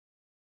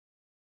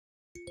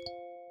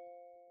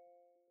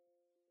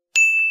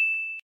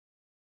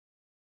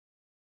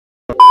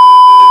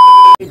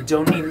You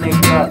don't need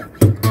makeup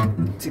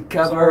to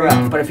cover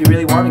up, but if you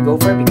really want to, go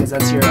for it, because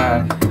that's your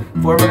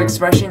form of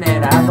expression,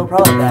 and I have no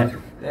problem with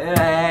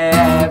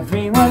that.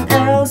 Everyone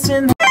else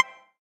in the I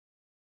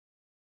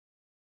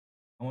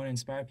want to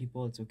inspire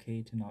people. It's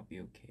okay to not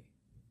be okay.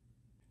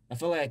 I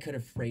feel like I could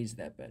have phrased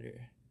that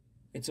better.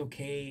 It's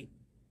okay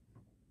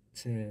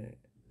to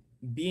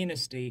be in a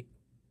state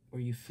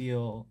where you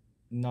feel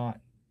not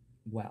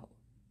well.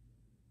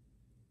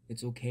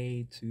 It's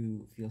okay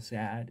to feel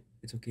sad.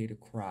 It's okay to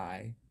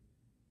cry.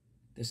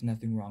 There's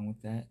nothing wrong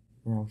with that.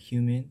 We're all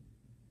human.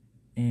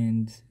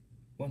 And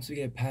once we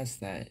get past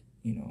that,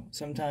 you know,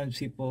 sometimes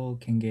people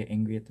can get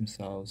angry at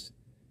themselves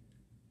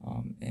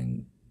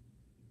and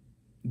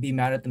be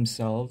mad at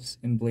themselves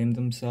and blame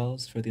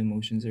themselves for the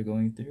emotions they're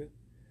going through.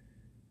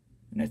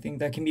 And I think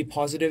that can be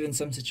positive in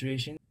some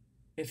situations.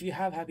 If you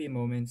have happy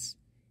moments,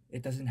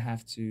 it doesn't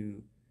have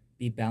to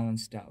be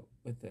balanced out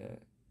with the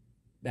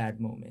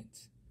bad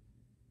moments.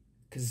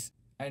 Because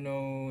I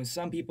know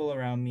some people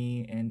around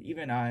me, and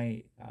even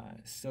I,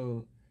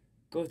 still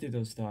go through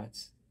those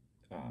thoughts.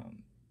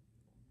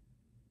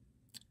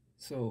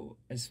 So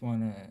I just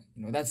want to,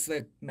 you know, that's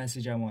the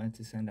message I wanted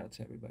to send out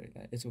to everybody,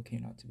 that it's okay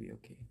not to be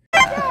okay.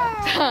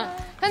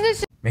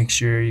 Make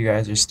sure you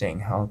guys are staying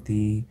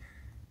healthy.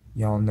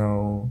 Y'all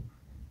know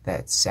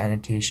that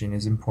sanitation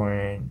is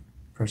important,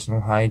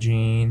 personal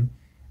hygiene,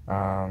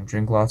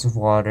 drink lots of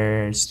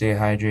water, stay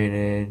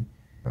hydrated,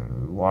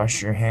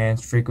 wash your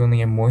hands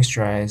frequently and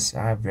moisturize.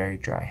 I have very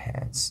dry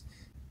hands.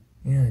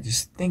 Yeah,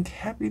 just think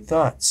happy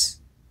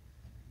thoughts.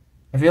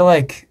 I feel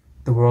like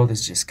the world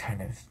is just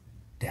kind of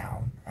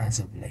down as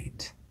of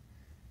late,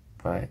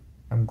 but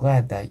I'm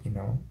glad that, you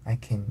know, I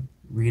can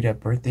read a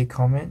birthday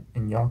comment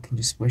and y'all can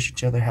just wish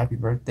each other happy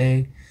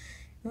birthday.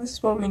 And this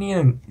is what we need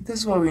in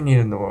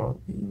the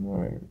world. We need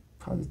more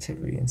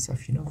positivity and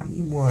stuff, you know. We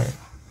need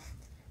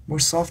more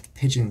soft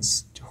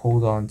pigeons to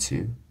hold on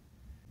to.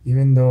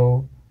 Even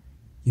though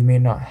you may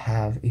not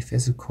have a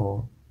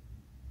physical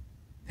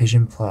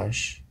pigeon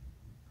plush,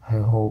 I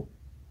hope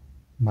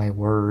my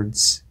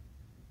words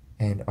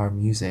and our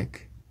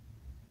music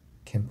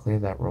can play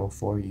that role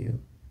for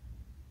you.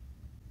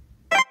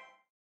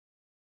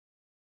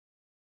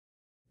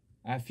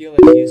 I feel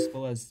as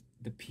useful as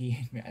the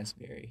pea and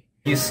raspberry.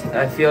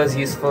 I feel as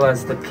useful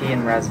as the pea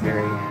and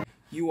raspberry.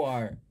 You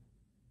are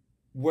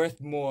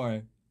worth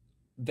more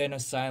than a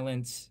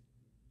silent,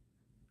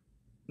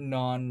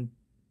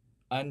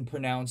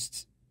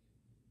 unpronounced.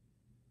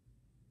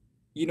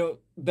 You know,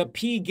 the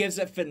P gives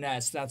it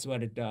finesse, that's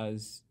what it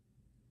does.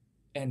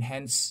 And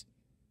hence,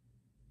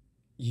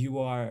 you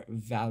are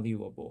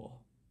valuable.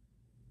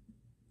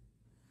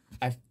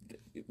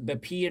 The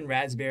pea and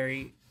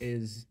raspberry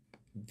is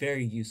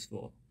very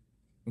useful.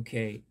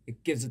 Okay,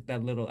 it gives it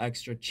that little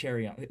extra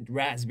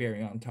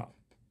raspberry on top.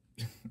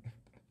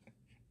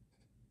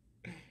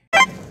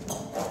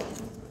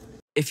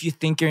 If you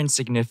think you're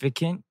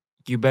insignificant,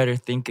 you better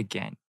think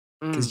again,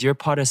 because you're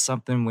part of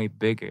something way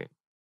bigger.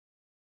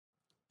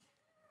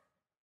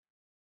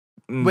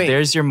 Wait.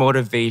 There's your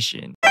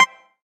motivation.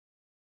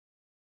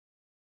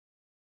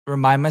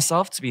 Remind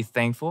myself to be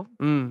thankful.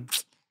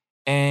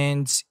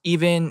 And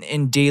even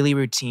in daily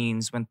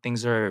routines, when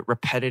things are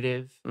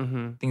repetitive,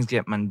 things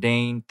get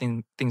mundane,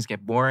 things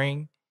get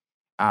boring,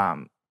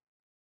 I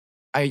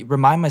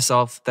remind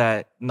myself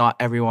that not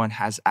everyone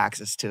has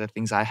access to the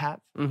things I have.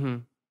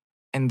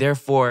 And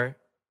therefore,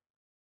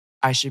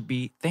 I should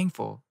be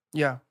thankful.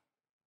 Yeah.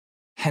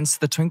 Hence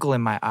the twinkle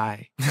in my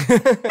eye.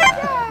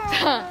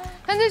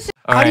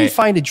 How do you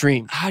find a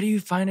dream? How do you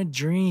find a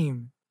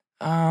dream?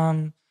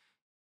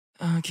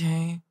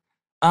 Okay.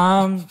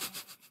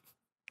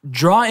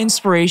 Draw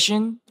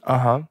inspiration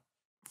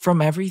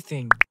from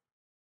everything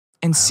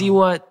and see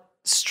what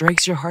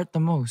strikes your heart the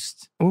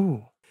most.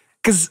 Ooh.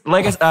 Because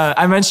like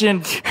I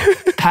mentioned,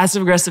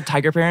 passive-aggressive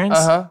tiger parents,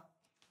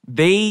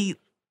 they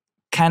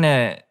kind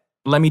of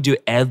let me do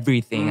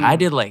everything. I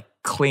did like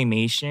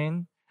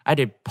claymation, I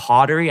did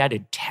pottery, I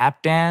did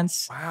tap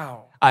dance.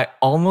 Wow. I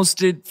almost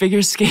did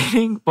figure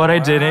skating, but I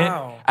didn't.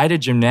 I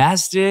did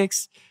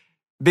gymnastics.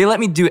 They let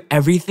me do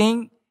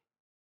everything.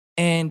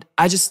 And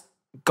I just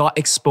got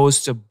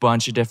exposed to a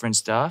bunch of different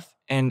stuff.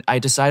 And I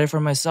decided for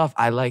myself,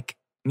 I like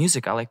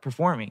music, I like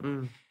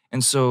performing.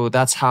 And so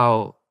that's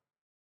how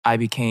I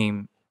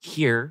became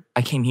here.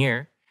 I came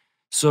here.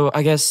 So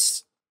I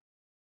guess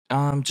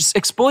just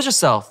expose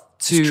yourself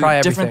to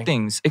different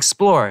things.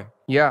 Explore.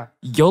 Yeah.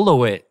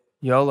 YOLO it.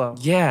 YOLO.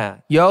 Yeah.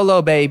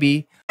 YOLO,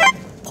 baby.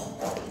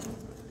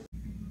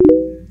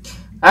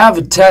 I have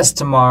a test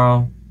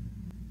tomorrow.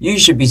 You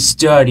should be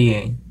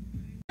studying.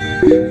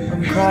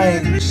 I'm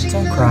crying.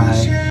 Don't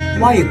cry.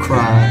 Why you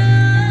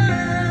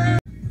cry?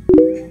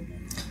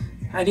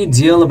 How do you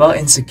deal about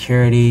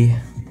insecurity?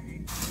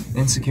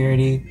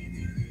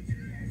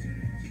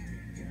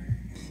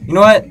 You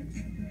know what?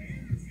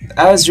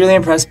 I was really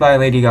impressed by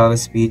Lady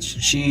Gaga's speech.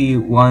 She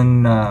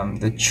won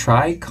the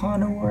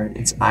Tricon Award.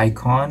 It's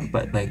icon,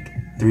 but like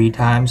 3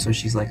 times, so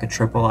she's like a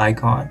triple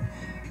icon.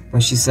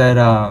 But she said,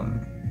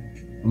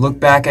 look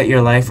back at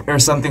your life, or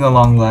something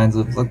along the lines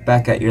of look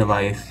back at your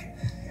life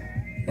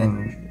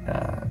and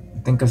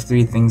think of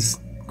 3 things,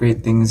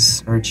 great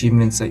things or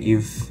achievements that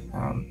you've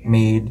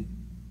made,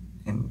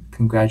 and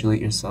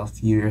congratulate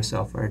yourself, you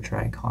yourself, for a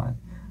TryCon.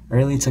 I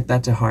really took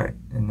that to heart,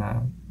 and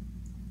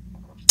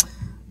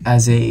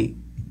as a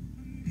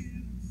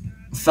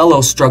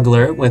fellow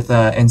struggler with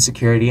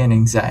insecurity and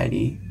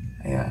anxiety,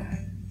 I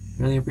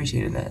really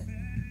appreciated that.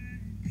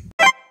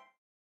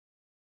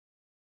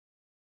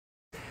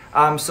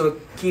 So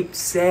keep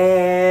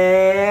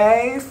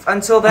safe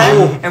until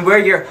then, and wear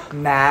your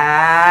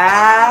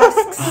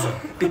masks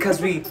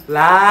because we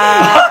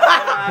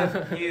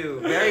love you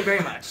very, very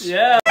much.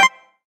 Yeah.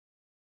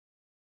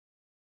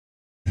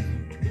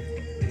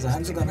 그래서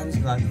한순간이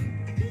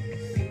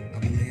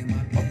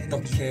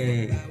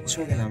어떻게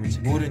추억에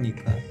남을지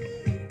모르니까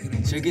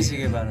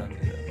즐기시길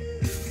바랍니다.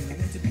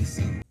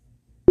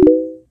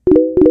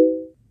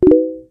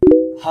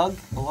 Hug?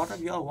 A lot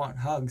of y'all want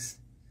hugs.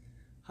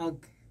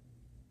 Hug.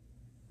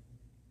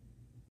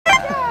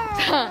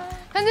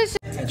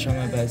 I try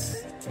my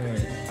best, or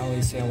I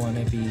always say I want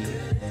to be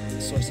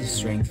a source of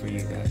strength for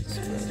you guys.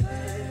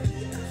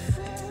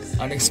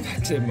 For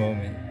unexpected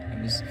moment.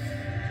 I'm just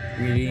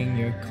reading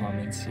your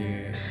comments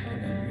here,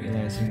 and I'm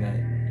realizing that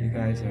you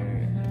guys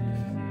are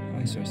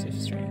my source of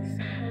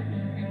strength.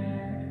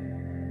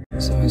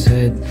 So I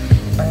said,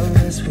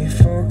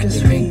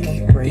 you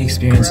make the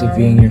experience of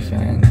being your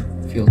fan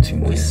feel too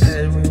nice.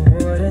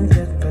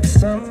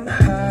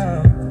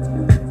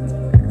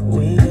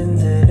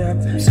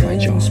 It's my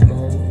job.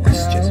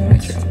 It's just my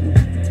job.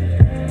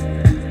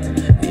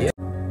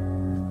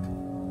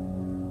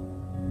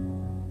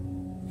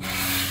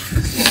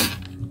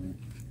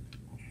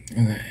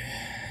 Okay.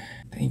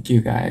 Thank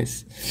you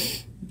guys.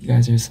 You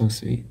guys are so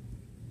sweet.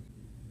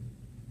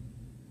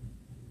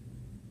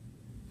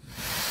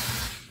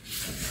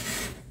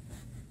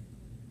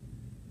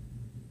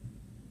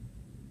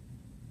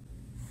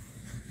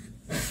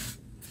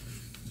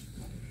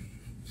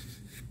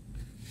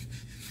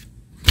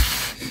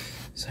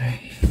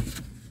 Sorry.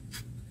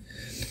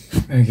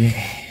 Okay.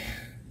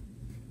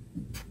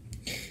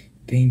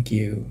 Thank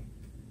you.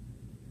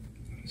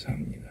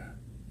 감사합니다.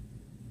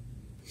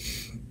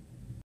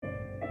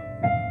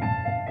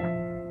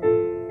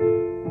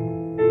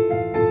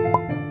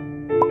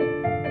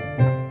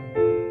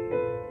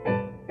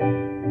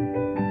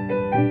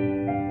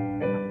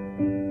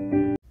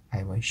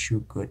 I wish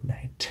you good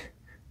night.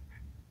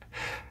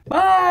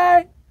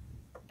 Bye!